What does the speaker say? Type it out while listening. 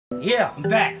Yeah, I'm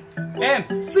back.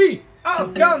 MC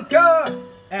Afghanka.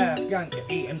 Afghanka,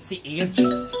 AMC,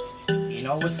 You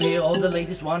know what say all the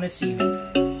ladies wanna see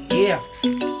me. Yeah,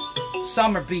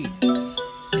 summer beat.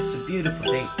 It's a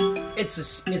beautiful day.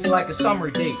 It's like a summer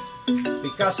day.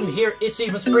 Because I'm here, it's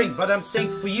even spring, but I'm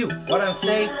saying for you, what I'm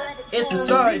saying,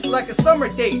 it's like a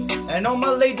summer day. And all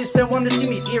my ladies that want to see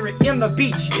me here in the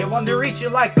beach, they want to reach you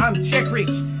like I'm Check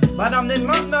Reach. But I'm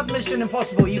not Mission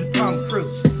Impossible, even Tom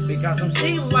Cruise. Because I'm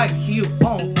still like you,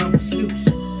 all I'm snooze.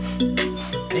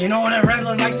 You know what I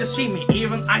rather like to see me,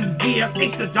 even I'm here,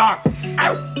 it's the dark.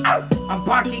 Ow, ow. I'm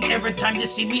barking every time you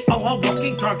see me. Oh, I'm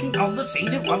walking, talking on the scene.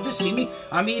 They want to see me.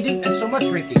 I'm eating and so much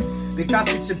drinking.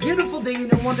 Because it's a beautiful day, you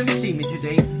don't want them to see me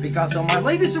today. Because all my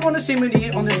ladies who want to see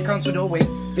me on the concert away.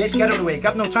 Bitch, get out of the way.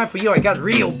 Got no time for you. I got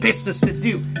real business to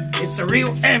do. It's a real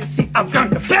MC. I've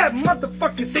got the bad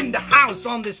motherfuckers in the house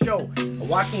on this show.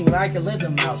 Walking like a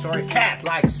little mouse or a cat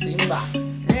like Simba.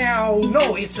 Now,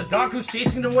 no, it's a dog who's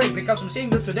chasing away. Because I'm saying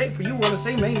that today for you want to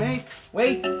say, mate,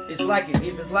 wait, it's like it.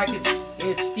 It's like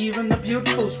it's even a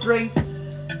beautiful spring.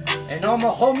 And all my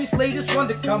homies ladies want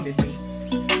to come with me.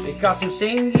 Because I'm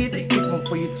saying it even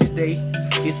for you today.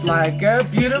 It's like a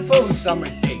beautiful summer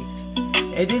day.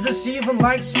 And it is even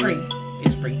like spring.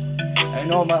 It's spring.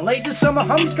 And all my ladies summer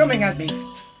homies coming at me.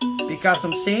 Because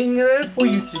I'm saying it for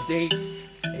you today.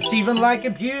 It's even like a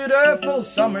beautiful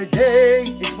summer day.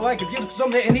 It's like a beautiful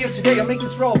summer day. And here today I'm making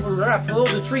straw for a rap for all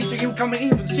the trees. So you come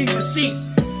and even see the seas.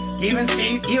 Even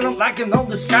see, even like in all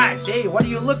the skies. Hey, what are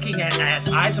you looking at, ass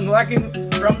eyes? I'm looking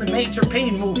from the Major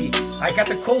Pain movie. I got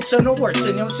the cold son of words, and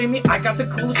you don't see me, I got the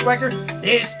coolest swagger.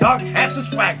 This dog has a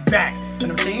swag back.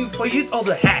 And I'm saying for you all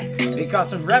the hack.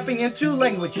 Because I'm rapping in 2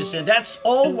 languages, and that's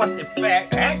all what the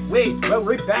fact. Wait, well,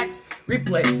 back,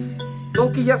 replay.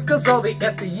 Только я сказал, и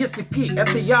это языки,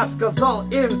 это я сказал,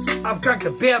 MC Афганка,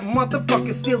 bad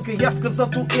motherfucking стилка, я сказал,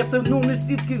 то это, ну, на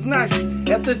стилке, знаешь,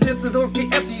 это только,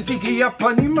 это языки, я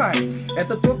понимаю,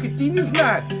 это только ты не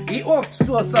знаешь, и оп,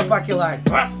 что собаки лают,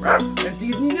 ты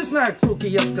не знаешь, только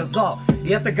я сказал,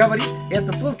 и это говорит,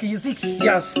 это только язык,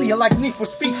 я like need for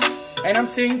speak. And I'm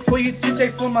saying for you today,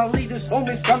 for my leaders,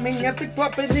 homies coming at the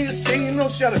club and they're saying no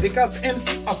shut up. Because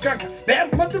MC Afghanka,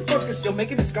 bad motherfuckers still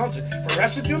making this concert from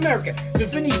Russia to America, to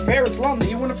Venice, Paris, London.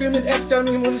 You wanna film in F-Town,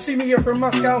 you wanna see me here from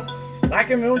Moscow. Like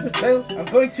I'm on the tail, I'm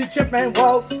going to Japan,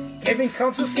 wow, giving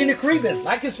concerts in the Caribbean.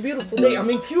 Like it's a beautiful day,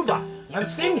 I'm in Cuba. I'm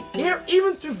staying here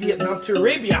even to Vietnam, to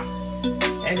Arabia.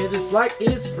 And it is like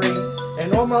it's spring,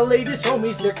 and all my ladies,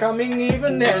 homies, they're coming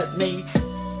even at me.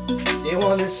 They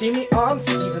wanna see me on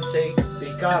Steven say,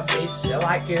 because it's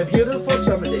like a beautiful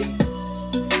summer day.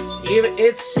 Even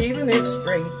it's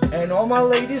spring, and all my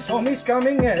ladies, homies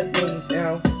coming at me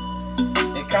now.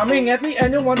 They're coming at me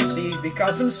and they wanna see,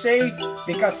 because I'm saying,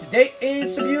 because today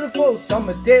it's a beautiful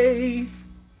summer day.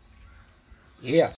 Yeah.